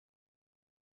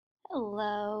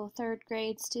Hello, third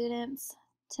grade students.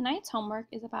 Tonight's homework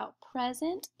is about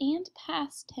present and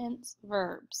past tense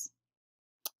verbs.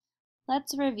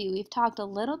 Let's review. We've talked a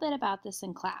little bit about this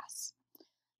in class.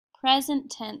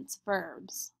 Present tense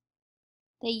verbs.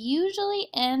 They usually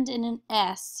end in an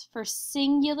S for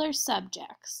singular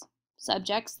subjects.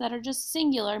 Subjects that are just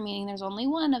singular, meaning there's only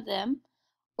one of them,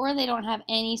 or they don't have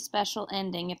any special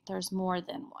ending if there's more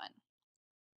than one.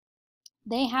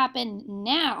 They happen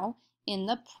now in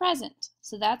the present.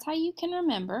 So that's how you can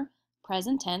remember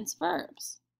present tense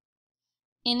verbs.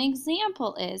 An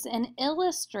example is an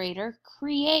illustrator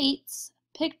creates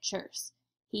pictures.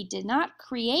 He did not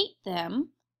create them.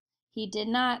 He did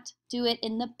not do it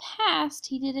in the past.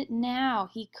 He did it now.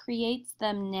 He creates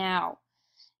them now.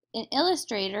 An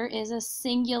illustrator is a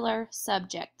singular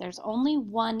subject. There's only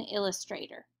one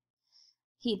illustrator.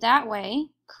 That way,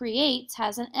 creates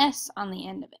has an S on the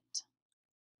end of it.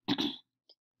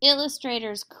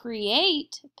 Illustrators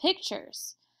create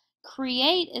pictures.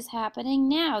 Create is happening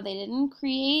now. They didn't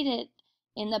create it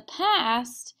in the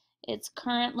past. It's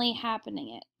currently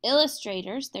happening.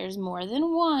 Illustrators, there's more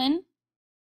than one,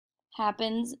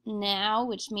 happens now,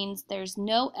 which means there's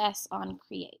no S on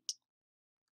create.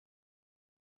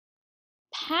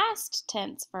 Past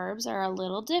tense verbs are a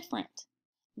little different.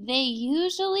 They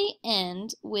usually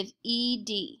end with ed,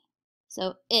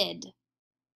 so id.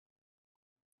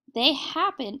 They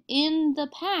happen in the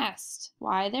past.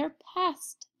 Why? They're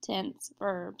past tense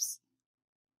verbs.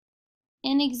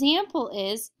 An example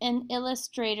is an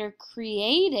illustrator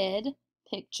created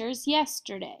pictures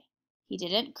yesterday. He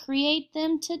didn't create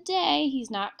them today. He's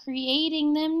not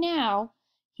creating them now.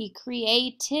 He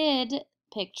created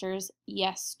pictures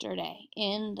yesterday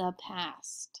in the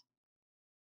past.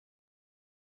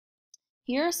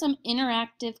 Here are some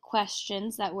interactive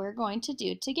questions that we're going to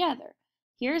do together.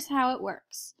 Here's how it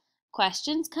works.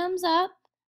 Questions comes up,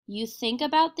 you think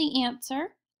about the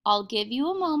answer, I'll give you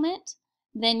a moment,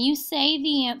 then you say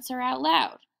the answer out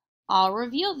loud. I'll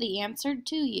reveal the answer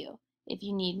to you. If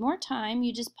you need more time,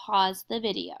 you just pause the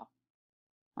video.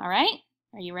 All right,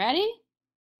 are you ready?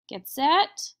 Get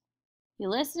set. You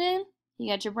listening?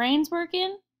 You got your brains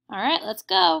working? All right, let's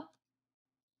go.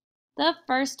 The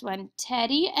first one,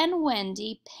 Teddy and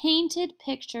Wendy painted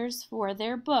pictures for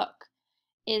their book.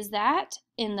 Is that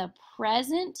in the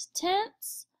present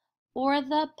tense or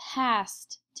the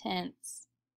past tense?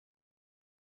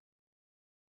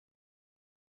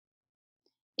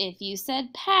 If you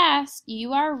said past,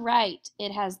 you are right.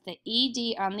 It has the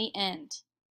ed on the end.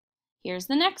 Here's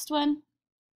the next one.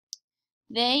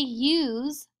 They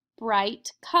use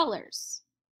bright colors.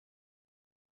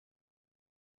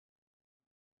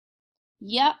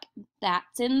 Yep,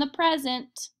 that's in the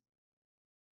present.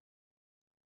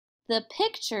 The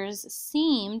pictures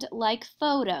seemed like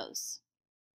photos.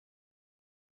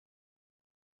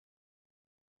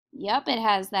 Yep, it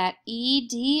has that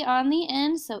ed on the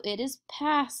end, so it is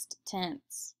past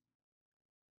tense.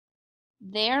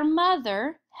 Their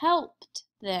mother helped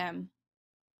them.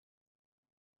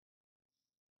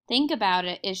 Think about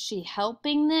it. Is she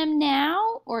helping them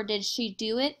now, or did she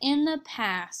do it in the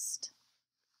past?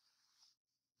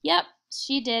 Yep,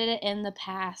 she did it in the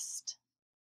past.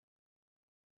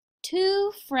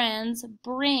 Two friends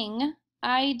bring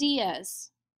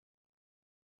ideas.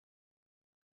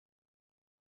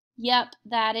 Yep,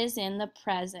 that is in the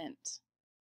present.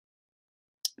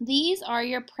 These are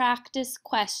your practice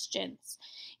questions.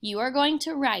 You are going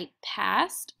to write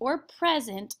past or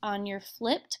present on your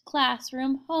flipped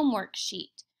classroom homework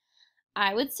sheet.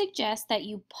 I would suggest that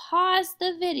you pause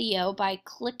the video by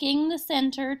clicking the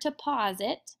center to pause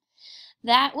it.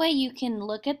 That way you can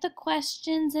look at the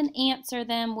questions and answer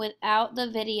them without the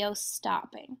video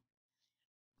stopping.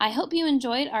 I hope you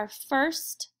enjoyed our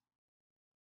first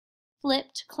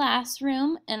flipped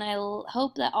classroom, and I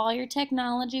hope that all your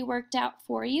technology worked out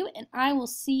for you, and I will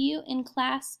see you in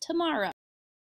class tomorrow.